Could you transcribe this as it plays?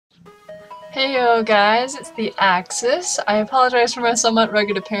Hey yo guys, it's the Axis. I apologize for my somewhat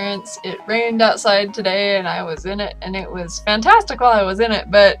rugged appearance. It rained outside today and I was in it and it was fantastic while I was in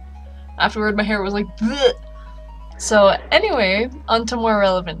it, but afterward my hair was like bleh. So anyway, on to more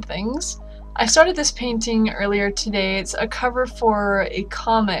relevant things. I started this painting earlier today. It's a cover for a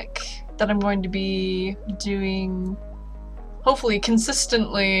comic that I'm going to be doing hopefully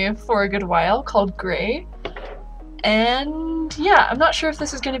consistently for a good while called GRAE. And yeah, I'm not sure if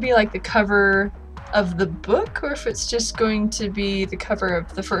this is going to be like the cover of the book or if it's just going to be the cover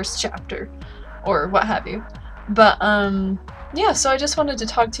of the first chapter or what have you. But yeah, so I just wanted to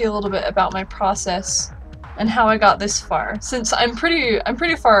talk to you a little bit about my process and how I got this far, since I'm pretty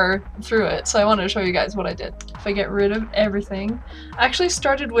far through it, so I wanted to show you guys what I did. If I get rid of everything, I actually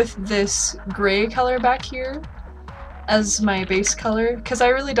started with this gray color back here as my base color, because I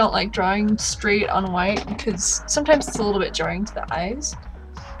really don't like drawing straight on white because sometimes it's a little bit jarring to the eyes.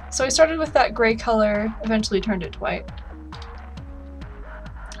 So I started with that gray color, eventually turned it to white.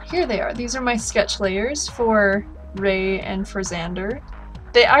 Here they are. These are my sketch layers for Ray and for Xander.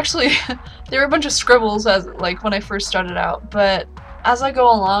 They actually, they were a bunch of scribbles as like when I first started out, but as I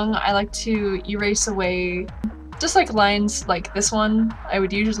go along I like to erase away just like lines like this one. I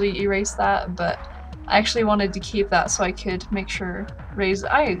would usually erase that, but I actually wanted to keep that so I could make sure Ray's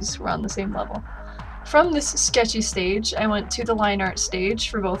eyes were on the same level. From this sketchy stage, I went to the line art stage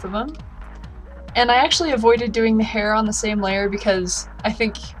for both of them. And I actually avoided doing the hair on the same layer because I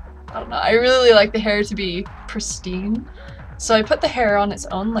don't know, I really like the hair to be pristine. So I put the hair on its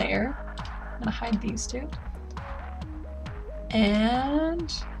own layer. I'm gonna hide these two.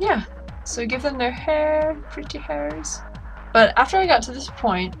 And yeah, so give them their hair, pretty hairs. But after I got to this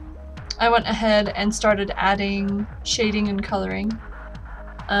point, I went ahead and started adding shading and coloring.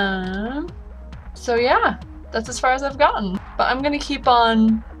 So yeah, that's as far as I've gotten. But I'm gonna keep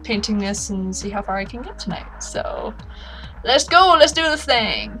on painting this and see how far I can get tonight. So let's go, let's do this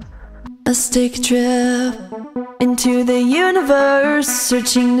thing! Let's take a trip into the universe,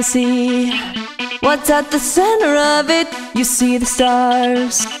 searching to see what's at the center of it. You see the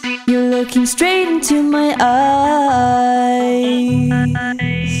stars, you're looking straight into my eyes.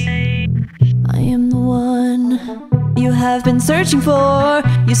 I am the one you have been searching for.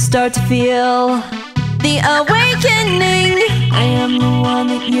 You start to feel the awakening. I am the one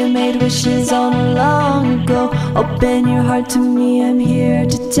that you made wishes on long ago. Open your heart to me, I'm here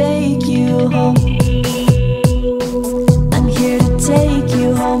to take you home. I'm here to take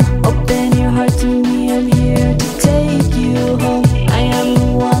you home. Open your heart to me, I'm here to take you home. I am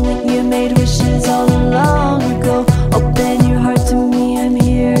the one that you made wishes all long ago. Open your heart to me, I'm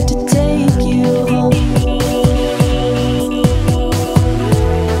here to take you home.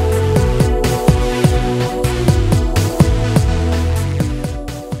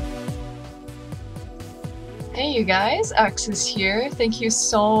 Hey you guys, Axis here. Thank you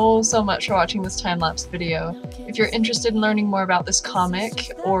so much for watching this time-lapse video. If you're interested in learning more about this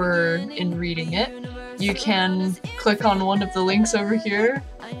comic or in reading it, you can click on one of the links over here.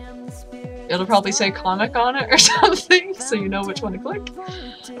 It'll probably say comic on it or something, so you know which one to click.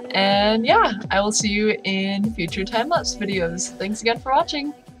 And yeah, I will see you in future time-lapse videos. Thanks again for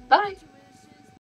watching. Bye!